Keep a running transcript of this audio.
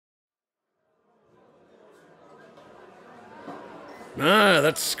Ah,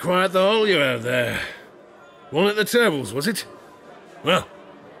 that's quite the hole you have there. One at the tables, was it? Well,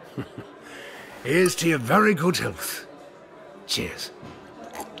 here's to your very good health. Cheers.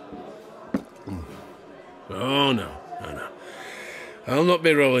 Oh, no. I'll not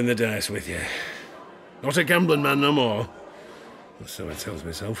be rolling the dice with you. Not a gambling man no more. So it tells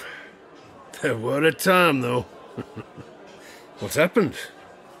myself. There were a time, though. What's happened?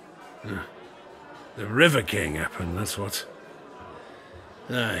 The River King happened, that's what.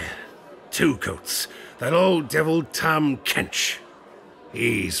 Aye. Two coats. That old devil Tahm Kench.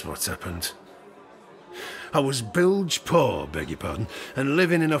 He's what's happened. I was bilge poor, beg your pardon, and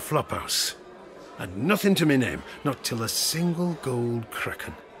living in a flophouse. Had nothing to me name, not till a single gold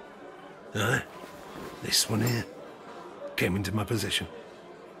kraken. Aye, this one here came into my possession.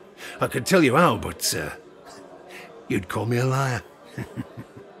 I could tell you how, but you'd call me a liar.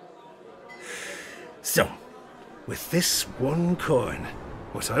 So, with this one coin,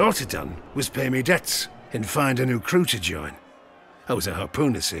 what I ought to done was pay me debts and find a new crew to join. I was a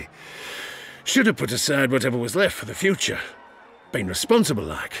harpooner, see. Should have put aside whatever was left for the future. Been responsible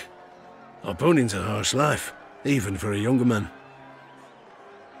like. Harpooning's a harsh life, even for a younger man.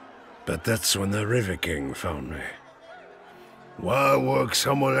 But that's when the River King found me. Why work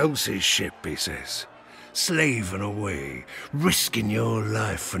someone else's ship, he says. Slaving away, risking your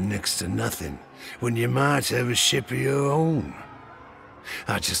life for next to nothing, when you might have a ship of your own.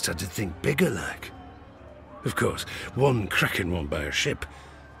 I just had to think bigger like. Of course, one kraken won't buy a ship,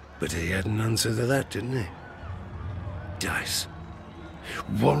 but he had an answer to that, didn't he? Dice.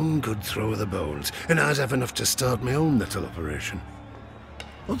 One good throw of the bones, and I'd have enough to start my own little operation.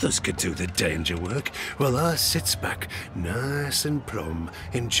 Others could do the danger work, while I sits back, nice and plumb,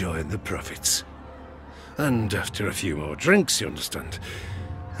 enjoying the profits. And after a few more drinks, you understand,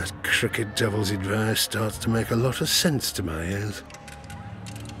 that crooked devil's advice starts to make a lot of sense to my ears.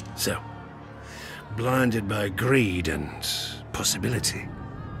 So, blinded by greed and possibility,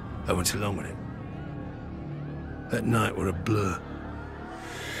 I went along with it. That night were a blur.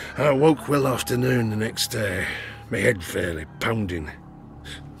 I woke well afternoon the next day, my head fairly pounding.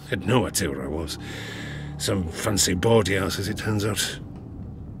 Had no idea where I was. Some fancy boarding house, as it turns out.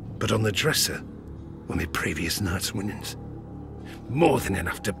 But on the dresser were my previous night's winnings. More than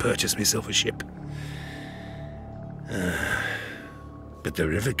enough to purchase myself a ship. But the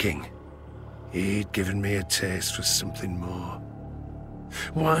River King, he'd given me a taste for something more.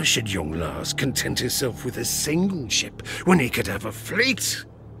 Why should young Lars content himself with a single ship when he could have a fleet?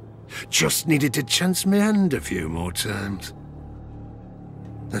 Just needed to chance my hand a few more times.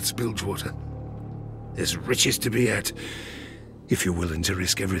 That's Bilgewater. There's riches to be had, if you're willing to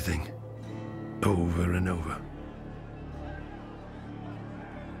risk everything, over and over.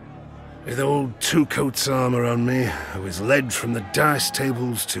 With old two coats armor on me, I was led from the dice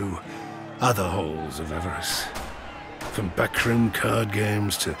tables to other holes of avarice. From backroom card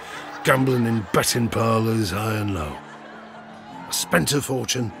games to gambling in betting parlours high and low. I spent a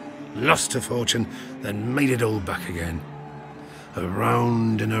fortune, lost a fortune, then made it all back again.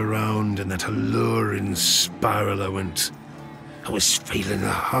 Around and around in that alluring spiral I went. I was feeling the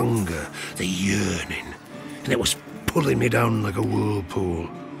hunger, the yearning, and it was pulling me down like a whirlpool.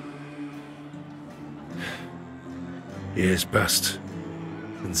 Years passed,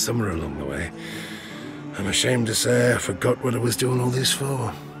 and somewhere along the way, I'm ashamed to say I forgot what I was doing all this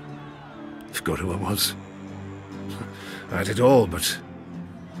for. Forgot who I was. I had it all, but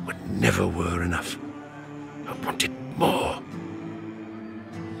what never were enough. I wanted more.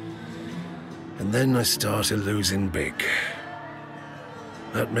 And then I started losing big.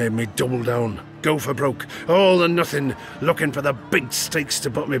 That made me double down, go for broke, all or nothing, looking for the big stakes to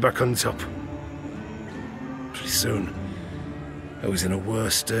put me back on top. Pretty soon, I was in a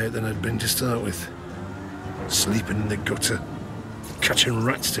worse state than I'd been to start with. Sleeping in the gutter, catching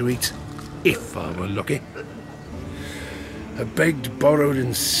rats to eat, if I were lucky. I begged, borrowed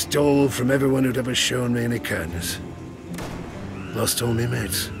and stole from everyone who'd ever shown me any kindness. Lost all my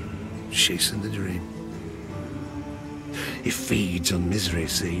mates, chasing the dream. He feeds on misery,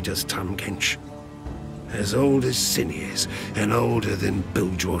 see, does Tahm Kench. As old as sin he is, and older than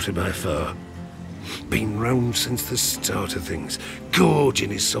Bilgewater by far. Been round since the start of things, gorging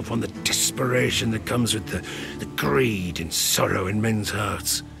himself on the desperation that comes with the greed and sorrow in men's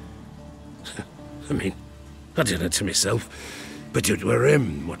hearts. I mean, I did it to myself, but it were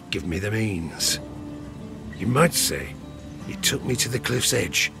him what give me the means. You might say he took me to the cliff's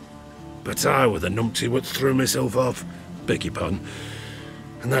edge, but I were the numpty what threw myself off, beg your pardon,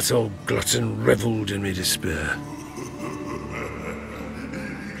 and that old glutton revelled in me despair.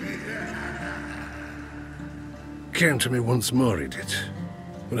 came to me once more, he did.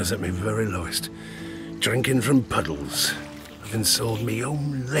 When I was at my very lowest. Drinking from puddles. Having sold me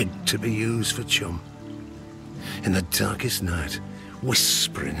own leg to be used for chum. In the darkest night,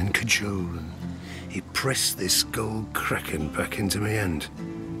 whispering and cajoling, he pressed this gold kraken back into my hand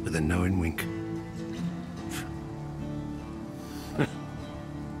with a knowing wink.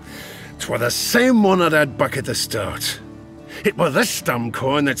 'Twere the same one I'd had back at the start. It were this damn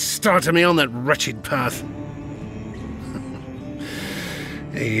coin that started me on that wretched path.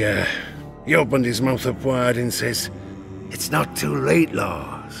 He opened his mouth up wide and says, "It's not too late,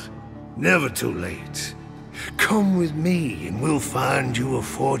 Lars. Never too late. Come with me and we'll find you a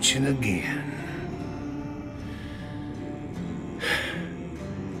fortune again."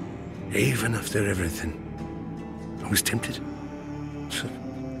 Even after everything, I was tempted.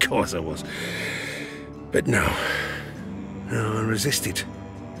 Of course I was. But no, I resisted.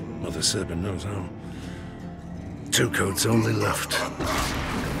 Well, the serpent knows how. Two Coats only laughed.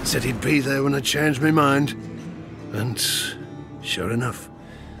 Said he'd be there when I changed my mind. And sure enough,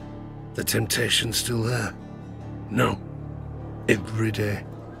 the temptation's still there. No, every day.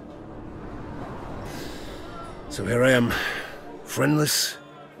 So here I am, friendless,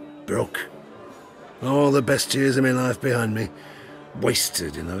 broke. All the best years of my life behind me,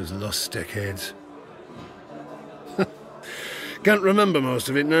 wasted in those lost decades. Can't remember most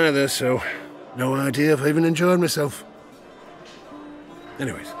of it neither, so no idea if I even enjoyed myself.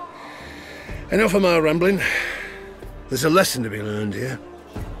 Anyways, enough of my rambling. There's a lesson to be learned here.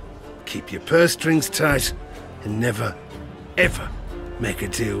 Keep your purse strings tight and never, ever make a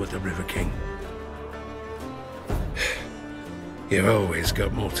deal with the River King. You've always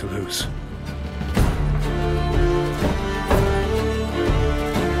got more to lose.